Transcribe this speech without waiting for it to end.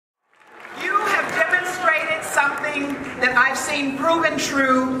seen proven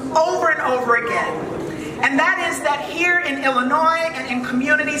true over and over again. And that is that here in Illinois and in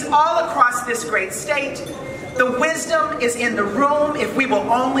communities all across this great state, the wisdom is in the room if we will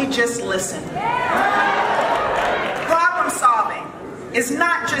only just listen. Problem solving is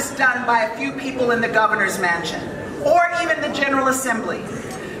not just done by a few people in the governor's mansion or even the General Assembly.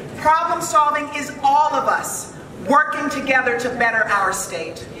 Problem solving is all of us working together to better our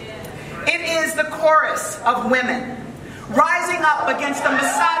state. It is the chorus of women rising up against the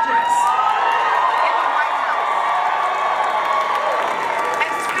misogynists in the White House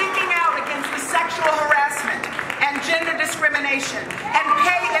and speaking out against the sexual harassment and gender discrimination and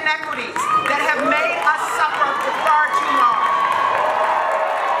pay inequities that have made us suffer for far too long.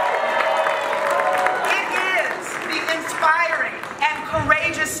 It is the inspiring and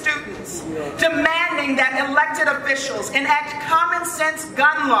courageous students demanding that elected officials enact common sense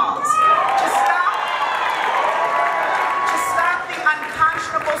gun laws to stop the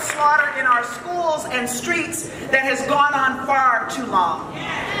unconscionable slaughter in our schools and streets that has gone on far too long.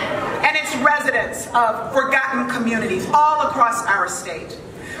 And it's residents of forgotten communities all across our state,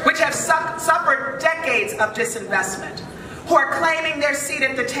 which have suffered decades of disinvestment, who are claiming their seat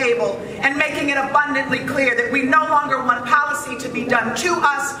at the table and making it abundantly clear that we no longer want policy to be done to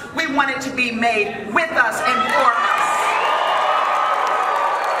us, we want it to be made with us and for us.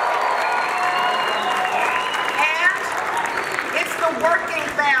 And it's the working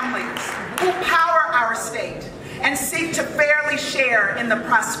families who power our state and seek to fairly share in the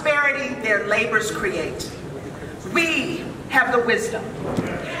prosperity their labors create. We have the wisdom.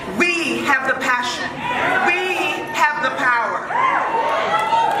 We have the passion. We have the power.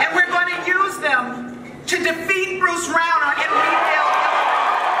 And we're going to use them to defeat Bruce Rauner and rebuild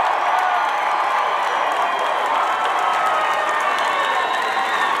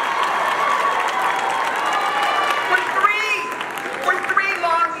For three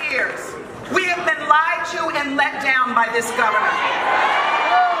long years, we have been lied to and let down by this government.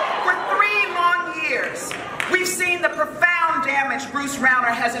 For 3 long years, we've seen the profound damage Bruce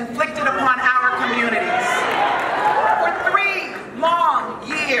Rauner has inflicted upon our communities. For 3 long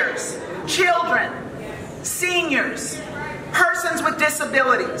years, children, seniors, persons with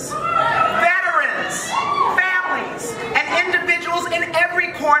disabilities, veterans, families, and individuals in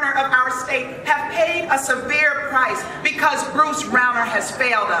every corner of our state have paid a severe price because Bruce Rauner has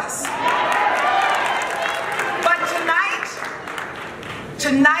failed us. But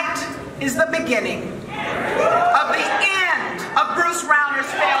tonight is the beginning of the end of Bruce Rauner's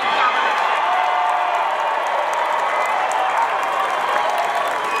failed government.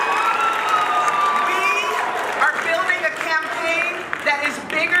 We are building a campaign that is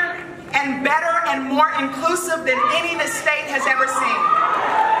bigger and better and more inclusive than any the state has ever seen.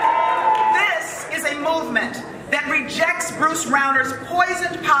 This is a movement that rejects Bruce Rauner's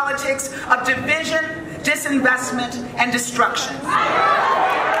poisoned politics of division, disinvestment, and destruction.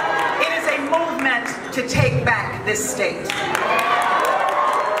 It is a movement to take back this state.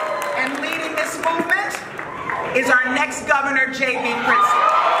 And leading this movement is our next governor, J.B.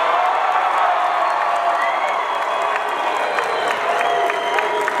 Pritzker.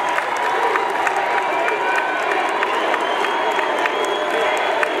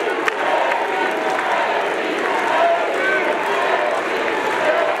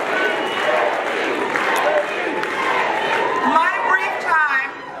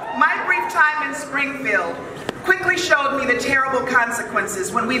 Quickly showed me the terrible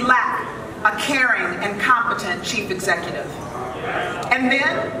consequences when we lack a caring and competent chief executive. And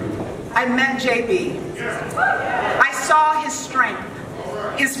then I met JB. I saw his strength,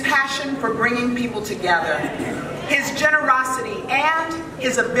 his passion for bringing people together, his generosity, and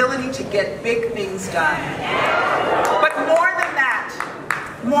his ability to get big things done. But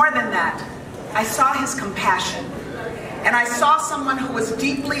more than that, I saw his compassion. And I saw someone who was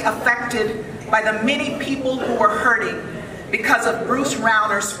deeply affected by the many people who were hurting because of Bruce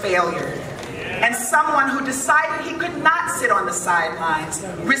Rauner's failure. And someone who decided he could not sit on the sidelines,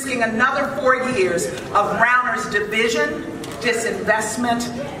 risking another 4 years of Rauner's division, disinvestment,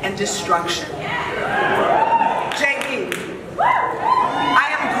 and destruction. JB, I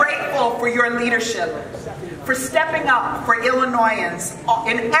am grateful for your leadership, for stepping up for Illinoisans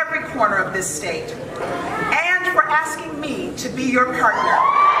in every corner of this state, and for asking me to be your partner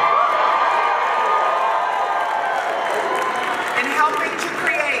in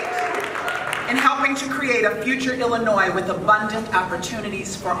helping to create a future Illinois with abundant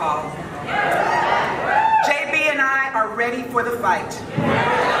opportunities for all. JB and I are ready for the fight.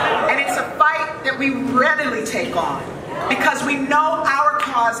 And it's a fight that we readily take on because we know our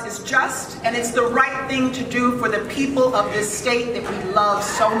cause is just and it's the right thing to do for the people of this state that we love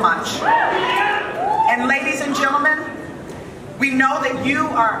so much. And ladies and gentlemen, we know that you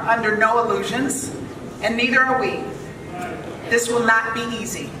are under no illusions, and neither are we. This will not be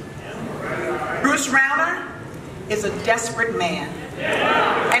easy. Bruce Rauner is a desperate man.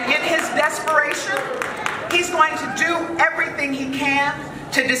 And in his desperation, he's going to do everything he can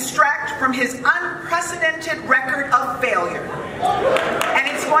to distract from his unprecedented record of failure. And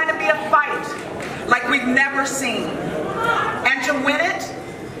it's going to be a fight like we've never seen. And to win it,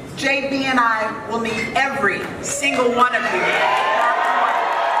 JB and I will need every single one of you.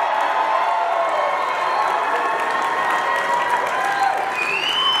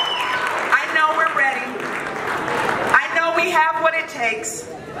 I know we're ready. I know we have what it takes.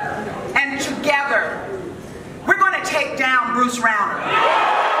 And together, we're going to take down Bruce Rauner.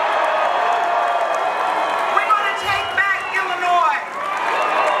 We're going to take back Illinois.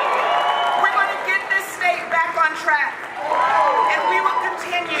 We're going to get this state back on track. And we will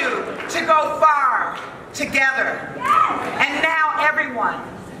continue to go far together. And now, everyone,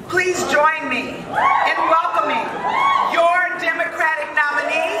 please join me in welcoming your Democratic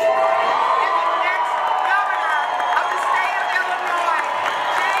nominee,